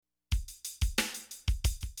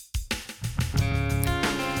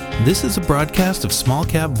This is a broadcast of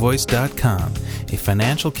SmallCapVoice.com, a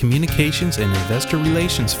financial communications and investor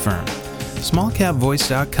relations firm.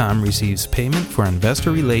 SmallCapVoice.com receives payment for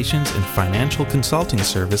investor relations and financial consulting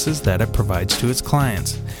services that it provides to its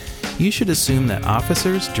clients. You should assume that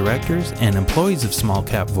officers, directors, and employees of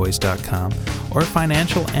SmallCapVoice.com or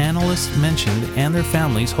financial analysts mentioned and their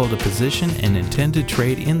families hold a position and intend to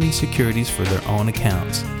trade in these securities for their own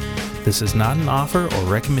accounts. This is not an offer or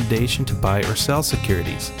recommendation to buy or sell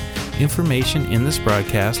securities. Information in this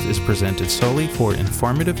broadcast is presented solely for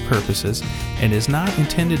informative purposes and is not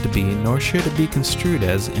intended to be, nor should it be construed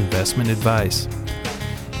as, investment advice.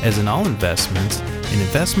 As in all investments, an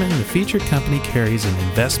investment in the featured company carries an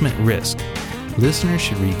investment risk. Listeners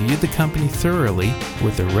should review the company thoroughly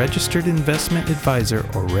with a registered investment advisor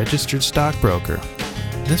or registered stockbroker.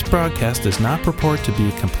 This broadcast does not purport to be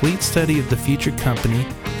a complete study of the featured company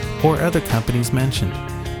or other companies mentioned.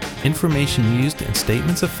 Information used and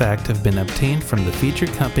statements of fact have been obtained from the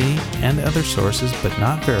featured company and other sources but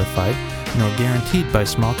not verified nor guaranteed by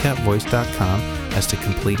SmallCapVoice.com as to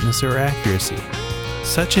completeness or accuracy.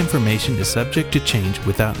 Such information is subject to change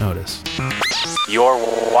without notice. You're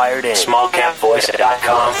wired in.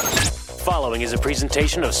 SmallCapVoice.com. Following is a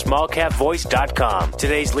presentation of SmallCapVoice.com,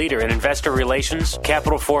 today's leader in investor relations,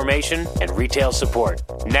 capital formation, and retail support.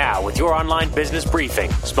 Now, with your online business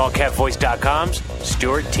briefing, SmallCapVoice.com's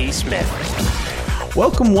Stuart T. Smith.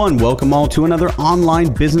 Welcome welcome all to another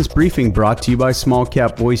online business briefing brought to you by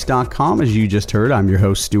SmallCapVoice.com. As you just heard, I'm your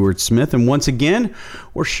host, Stuart Smith, and once again,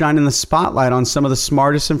 we're shining the spotlight on some of the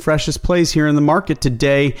smartest and freshest plays here in the market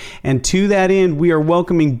today. And to that end, we are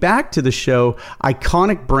welcoming back to the show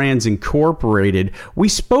Iconic Brands Incorporated. We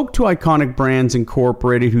spoke to Iconic Brands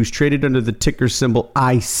Incorporated, who's traded under the ticker symbol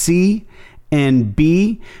ICNB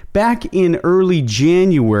back in early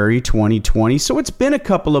January 2020. So it's been a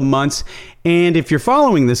couple of months. And if you're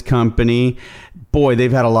following this company, boy,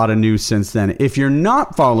 they've had a lot of news since then. If you're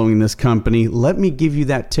not following this company, let me give you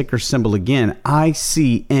that ticker symbol again,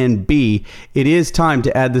 ICNB. It is time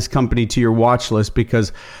to add this company to your watch list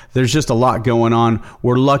because there's just a lot going on.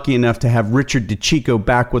 We're lucky enough to have Richard DeChico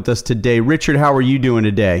back with us today. Richard, how are you doing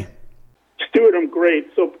today? Stuart, I'm great.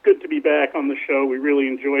 So good to be back on the show. We really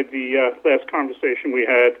enjoyed the last conversation we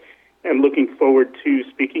had, and looking forward to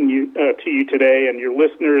speaking to you today and your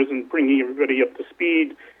listeners and bringing everybody up to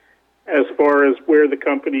speed as far as where the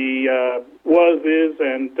company is,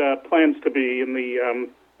 and plans to be in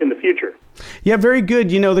the future. Yeah, very good.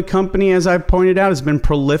 You know, the company, as I pointed out, has been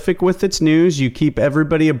prolific with its news. You keep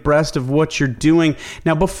everybody abreast of what you're doing.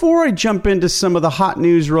 Now, before I jump into some of the hot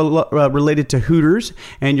news related to Hooters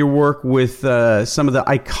and your work with some of the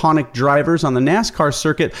iconic drivers on the NASCAR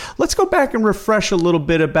circuit, let's go back and refresh a little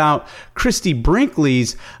bit about Christie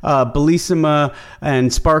Brinkley's Bellissima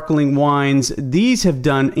and sparkling wines. These have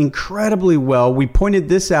done incredibly well. We pointed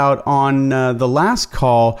this out on the last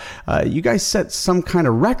call. You guys set some kind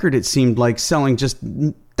of record, it seemed like, selling just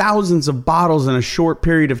thousands of bottles in a short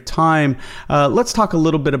period of time. Let's talk a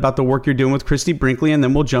little bit about the work you're doing with Christie Brinkley, and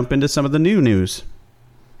then we'll jump into some of the new news.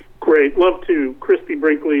 Great. Love to. Christie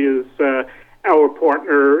Brinkley is our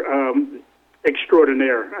partner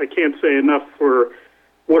extraordinaire. I can't say enough for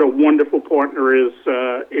what a wonderful partner is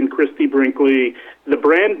in Christie Brinkley. The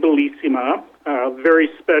brand Bellissima, very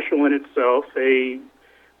special in itself, a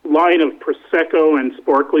line of Prosecco and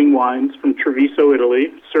sparkling wines from Treviso,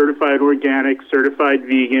 Italy, certified organic, certified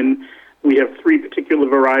vegan. We have 3 particular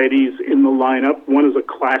varieties in the lineup. One is a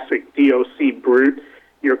classic DOC Brut,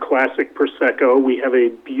 your classic Prosecco. We have a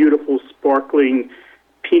beautiful sparkling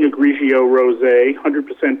Pinot Grigio Rosé,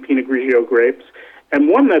 100% Pinot Grigio grapes, and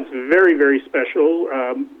one that's very, very special,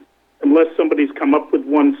 unless somebody's come up with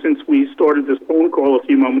one since we started this phone call a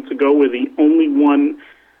few moments ago. We're the only one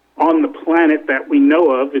on the planet that we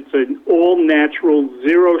know of. It's an all-natural,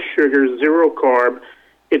 zero sugar, zero carb.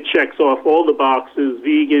 It checks off all the boxes,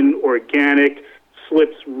 vegan, organic,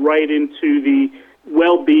 slips right into the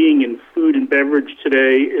well-being in food and beverage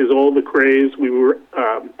today is all the craze. We were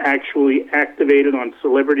actually activated on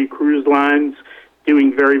celebrity cruise lines,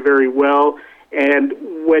 doing very, very well. And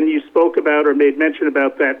when you spoke about or made mention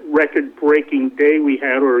about that record-breaking day we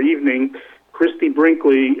had, or evening, Christie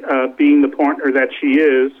Brinkley, being the partner that she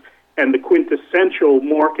is, and the quintessential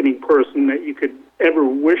marketing person that you could ever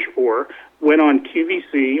wish for, went on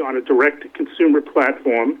QVC on a direct-to-consumer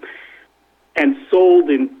platform and sold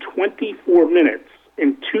in 24 minutes,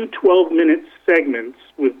 in 2 12-minute segments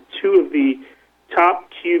with 2 of the top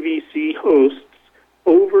QVC hosts,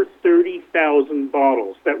 over 30,000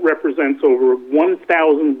 bottles. That represents over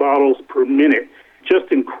 1,000 bottles per minute. Just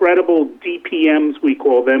incredible DPMs, we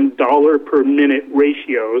call them, dollar per minute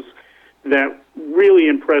ratios. that really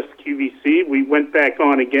impressed QVC. We went back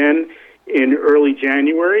on again in early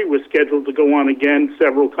January. We're scheduled to go on again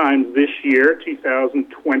several times this year,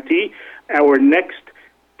 2020. Our next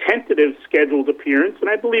tentative scheduled appearance, and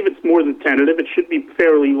I believe it's more than tentative, it should be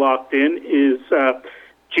fairly locked in, is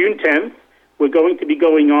June 10th. We're going to be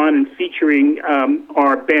going on and featuring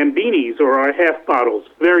our Bambinis, or our half bottles.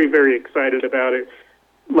 Very, very excited about it.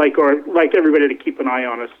 Like everybody to keep an eye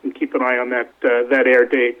on us and keep an eye on that air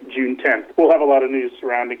date, June 10th. We'll have a lot of news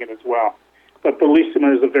surrounding it as well. But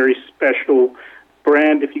Bellissima is a very special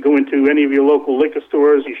brand. If you go into any of your local liquor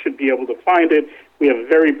stores, you should be able to find it. We have a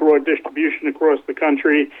very broad distribution across the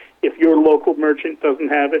country. If your local merchant doesn't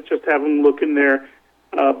have it, just have them look in their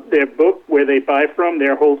book where they buy from.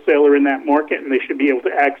 They're a wholesaler in that market, and they should be able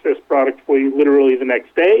to access product for you literally the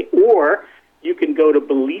next day. Or you can go to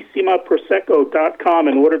bellissimaprosecco.com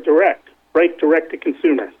and order direct to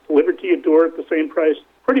consumer. Delivered to your door at the same price,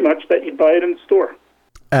 pretty much, that you'd buy it in the store.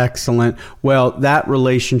 Excellent. Well, that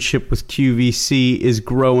relationship with QVC is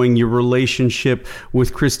growing. Your relationship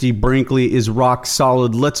with Christy Brinkley is rock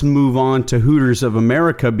solid. Let's move on to Hooters of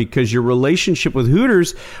America, because your relationship with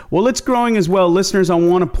Hooters, well, it's growing as well. Listeners, I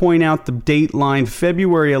want to point out the date line,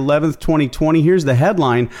 February 11th, 2020. Here's the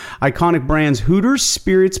headline: Iconic Brands Hooters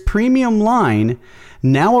Spirits Premium Line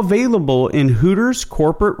now available in Hooters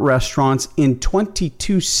corporate restaurants in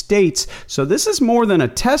 22 states. So this is more than a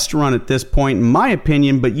test run at this point, in my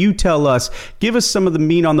opinion, but you tell us. Give us some of the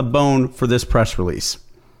meat on the bone for this press release.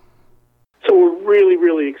 So we're really,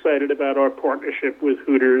 really excited about our partnership with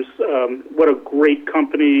Hooters. What a great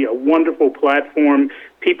company, a wonderful platform.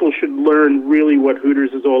 People should learn really what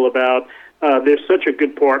Hooters is all about. They're such a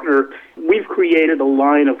good partner. We've created a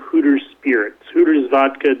line of Hooters Spirits: Hooters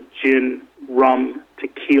vodka, gin, rum,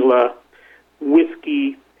 tequila,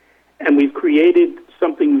 whiskey, and we've created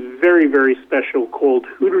something very, very special called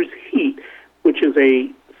Hooters Heat, which is a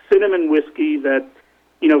cinnamon whiskey that,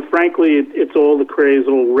 frankly, it's all the craze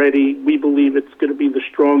already. We believe it's going to be the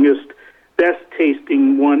strongest,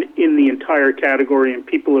 best-tasting one in the entire category, and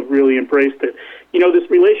people have really embraced it. This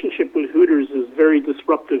relationship with Hooters is very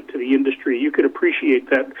disruptive to the industry. You could appreciate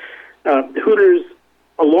that. Hooters,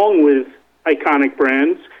 along with Iconic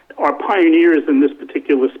Brands, are pioneers in this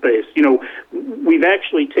particular space. We've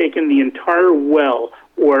actually taken the entire well,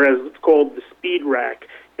 or as it's called, the speed rack.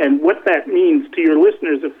 And what that means to your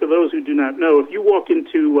listeners, if for those who do not know, if you walk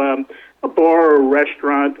into a bar or a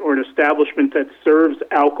restaurant or an establishment that serves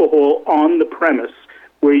alcohol on the premise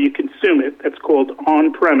where you consume it, that's called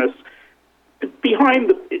on-premise. Behind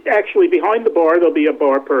the bar, there'll be a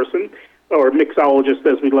bar person, or mixologist,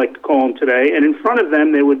 as we'd like to call them today, and in front of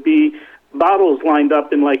them there would be bottles lined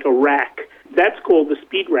up in like a rack. That's called the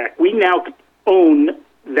speed rack. We now own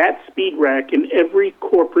that speed rack in every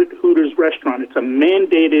corporate Hooters restaurant. It's a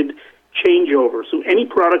mandated changeover. So any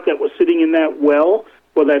product that was sitting in that well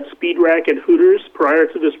or that speed rack at Hooters prior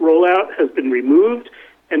to this rollout has been removed,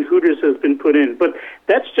 and Hooters has been put in. But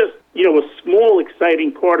that's just, a small,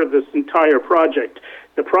 exciting part of this entire project.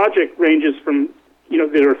 The project ranges from,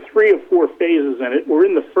 there are 3 or 4 phases in it. We're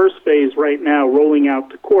in the first phase right now, rolling out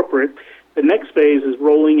to corporate. The next phase is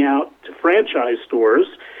rolling out to franchise stores.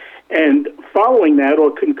 And following that,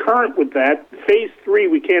 or concurrent with that, phase 3,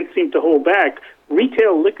 we can't seem to hold back.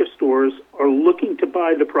 Retail liquor stores are looking to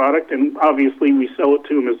buy the product, and obviously we sell it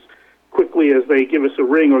to them as quickly as they give us a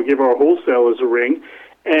ring or give our wholesalers a ring.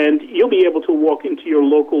 And you'll be able to walk into your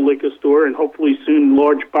local liquor store and hopefully soon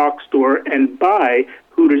large box store and buy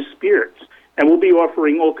Hooters Spirits. And we'll be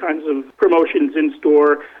offering all kinds of promotions in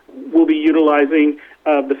store. We'll be utilizing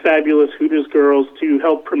the fabulous Hooters girls to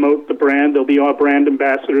help promote the brand. They'll be our brand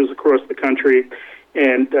ambassadors across the country.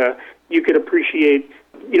 And you could appreciate,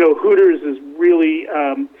 Hooters is really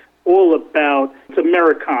all about, it's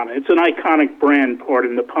Americana. It's an iconic brand,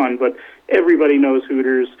 pardon the pun, but everybody knows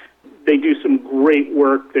Hooters. They do some great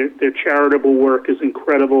work. Their charitable work is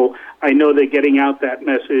incredible. I know they're getting out that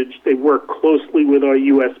message. They work closely with our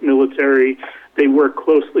U.S. military. They work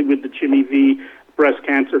closely with the Jimmy V Breast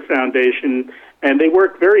Cancer Foundation. And they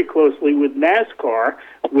work very closely with NASCAR,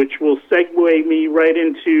 which will segue me right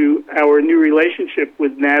into our new relationship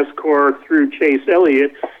with NASCAR through Chase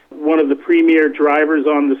Elliott, one of the premier drivers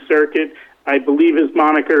on the circuit. I believe his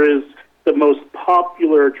moniker is the most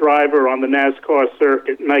popular driver on the NASCAR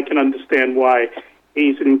circuit, and I can understand why.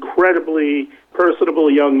 He's an incredibly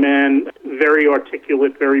personable young man, very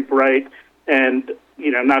articulate, very bright, and,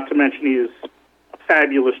 not to mention he is a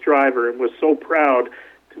fabulous driver, and we're so proud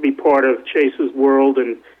to be part of Chase's world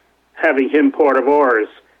and having him part of ours.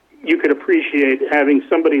 You could appreciate having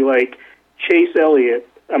somebody like Chase Elliott,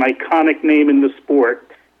 an iconic name in the sport.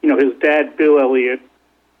 His dad, Bill Elliott,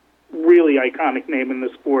 really iconic name in the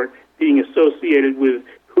sport, being associated with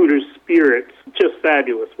Hooters Spirits. Just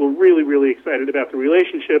fabulous. We're really, really excited about the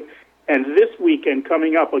relationship. And this weekend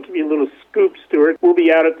coming up, I'll give you a little scoop, Stuart. We'll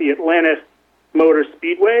be out at the Atlanta Motor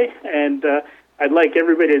Speedway, and I'd like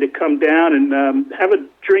everybody to come down and have a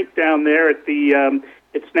drink down there at the,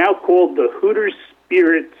 it's now called the Hooters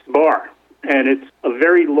Spirits Bar. And it's a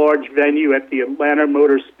very large venue at the Atlanta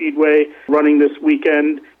Motor Speedway running this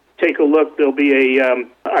weekend. Take a look. There'll be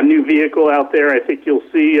a new vehicle out there. I think you'll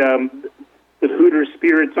see with Hooters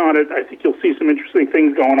Spirits on it. I think you'll see some interesting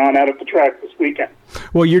things going on out at the track this weekend.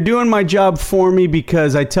 Well, you're doing my job for me,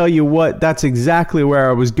 because I tell you what, that's exactly where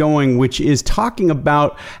I was going, which is talking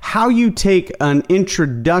about how you take an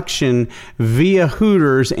introduction via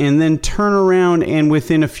Hooters and then turn around and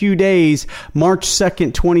within a few days, March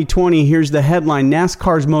 2nd, 2020, here's the headline: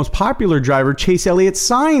 NASCAR's most popular driver, Chase Elliott,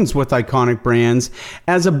 signs with Iconic Brands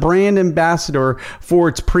as a brand ambassador for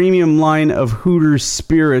its premium line of Hooters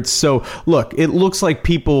Spirits. So look, it looks like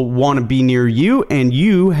people want to be near you, and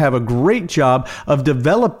you have a great job of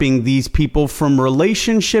developing these people from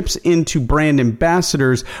relationships into brand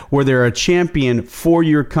ambassadors where they're a champion for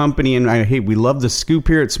your company. And we love the scoop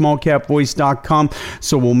here at SmallCapVoice.com,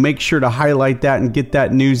 so we'll make sure to highlight that and get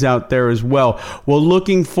that news out there as well. Well,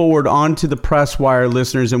 looking forward onto the press wire,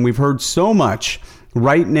 listeners, and we've heard so much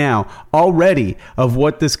right now already of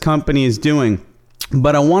what this company is doing.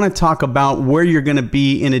 But I want to talk about where you're going to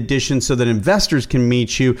be in addition, so that investors can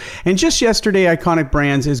meet you. And just yesterday, Iconic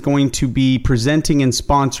Brands is going to be presenting and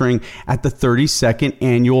sponsoring at the 32nd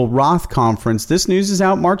Annual Roth Conference. This news is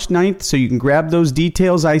out March 9th, so you can grab those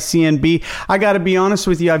details, ICNB. I got to be honest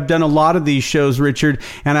with you, I've done a lot of these shows, Richard,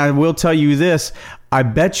 and I will tell you this. I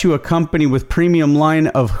bet you a company with premium line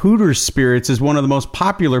of Hooters Spirits is one of the most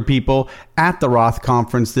popular people at the Roth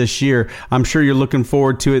Conference this year. I'm sure you're looking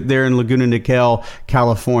forward to it there in Laguna Niguel,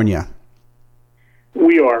 California.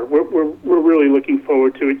 We are. We're really looking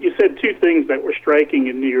forward to it. You said two things that were striking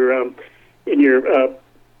in your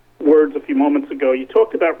words a few moments ago. You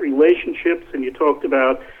talked about relationships, and you talked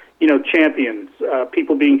about champions,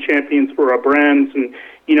 people being champions for our brands, and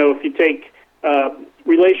if you take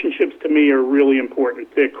relationships, to me, are really important.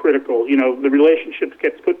 They're critical. The relationships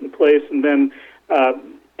gets put in place, and then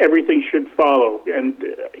everything should follow. And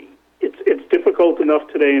it's difficult enough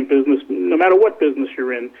today in business, no matter what business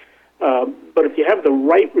you're in. But if you have the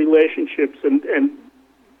right relationships and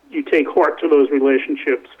you take heart to those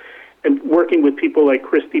relationships, and working with people like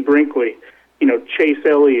Christy Brinkley, Chase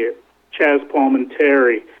Elliott, Chaz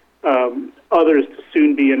Palminteri, others to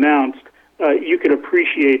soon be announced, you could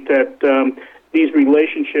appreciate that these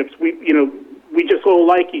relationships, we just all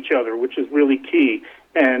like each other, which is really key.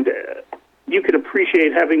 And you could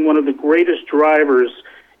appreciate having one of the greatest drivers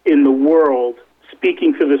in the world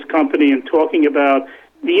speaking for this company and talking about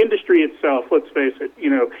the industry itself. Let's face it,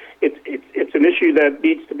 it's an issue that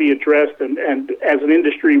needs to be addressed, and as an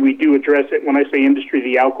industry, we do address it. When I say industry,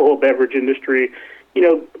 the alcohol beverage industry,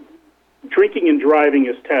 drinking and driving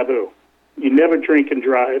is taboo. You never drink and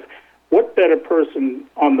drive. What better person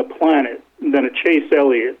on the planet than a Chase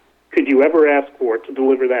Elliott could you ever ask for to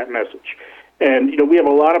deliver that message? And, we have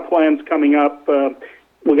a lot of plans coming up. We're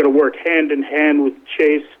going to work hand in hand with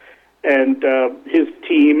Chase and his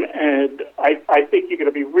team, and I think you're going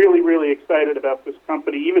to be really, really excited about this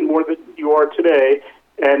company, even more than you are today,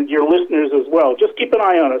 and your listeners as well. Just keep an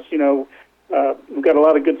eye on us. We've got a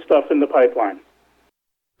lot of good stuff in the pipeline.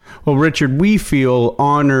 Well, Richard, we feel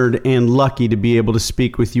honored and lucky to be able to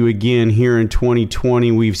speak with you again here in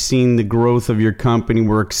 2020. We've seen the growth of your company.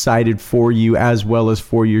 We're excited for you as well as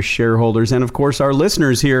for your shareholders. And, of course, our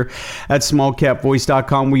listeners here at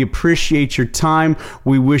SmallCapVoice.com. We appreciate your time.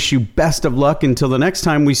 We wish you best of luck until the next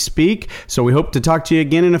time we speak. So we hope to talk to you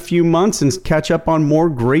again in a few months and catch up on more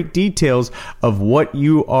great details of what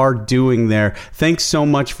you are doing there. Thanks so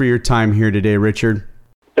much for your time here today, Richard.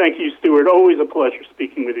 Thank you, Stuart. Always a pleasure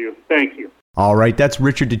speaking with you. Thank you. All right, that's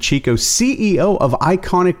Richard DeCicco, CEO of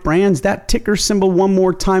Iconic Brands. That ticker symbol one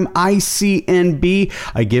more time, ICNB.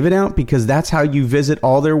 I give it out because that's how you visit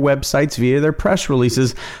all their websites via their press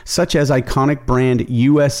releases, such as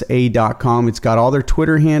iconicbrandusa.com. It's got all their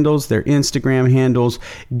Twitter handles, their Instagram handles.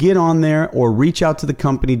 Get on there or reach out to the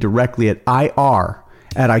company directly at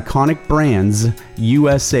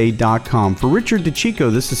ir@iconicbrandsusa.com. For Richard DeCicco,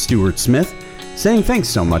 this is Stuart Smith, saying thanks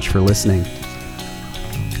so much for listening.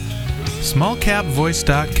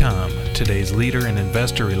 SmallCapVoice.com, today's leader in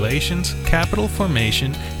investor relations, capital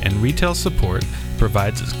formation, and retail support,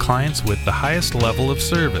 provides its clients with the highest level of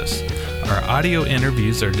service. Our audio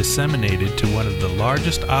interviews are disseminated to one of the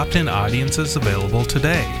largest opt-in audiences available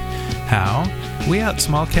today. How? We at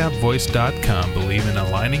SmallCapVoice.com believe in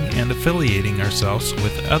aligning and affiliating ourselves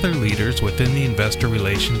with other leaders within the investor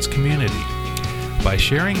relations community. By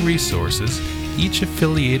sharing resources, each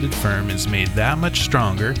affiliated firm is made that much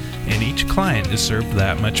stronger and each client is served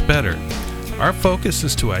that much better. Our focus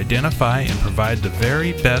is to identify and provide the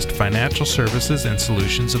very best financial services and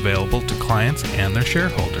solutions available to clients and their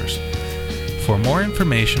shareholders. For more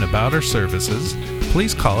information about our services,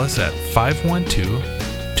 please call us at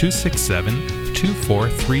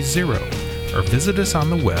 512-267-2430 or visit us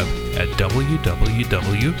on the web at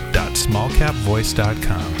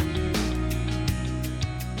www.smallcapvoice.com.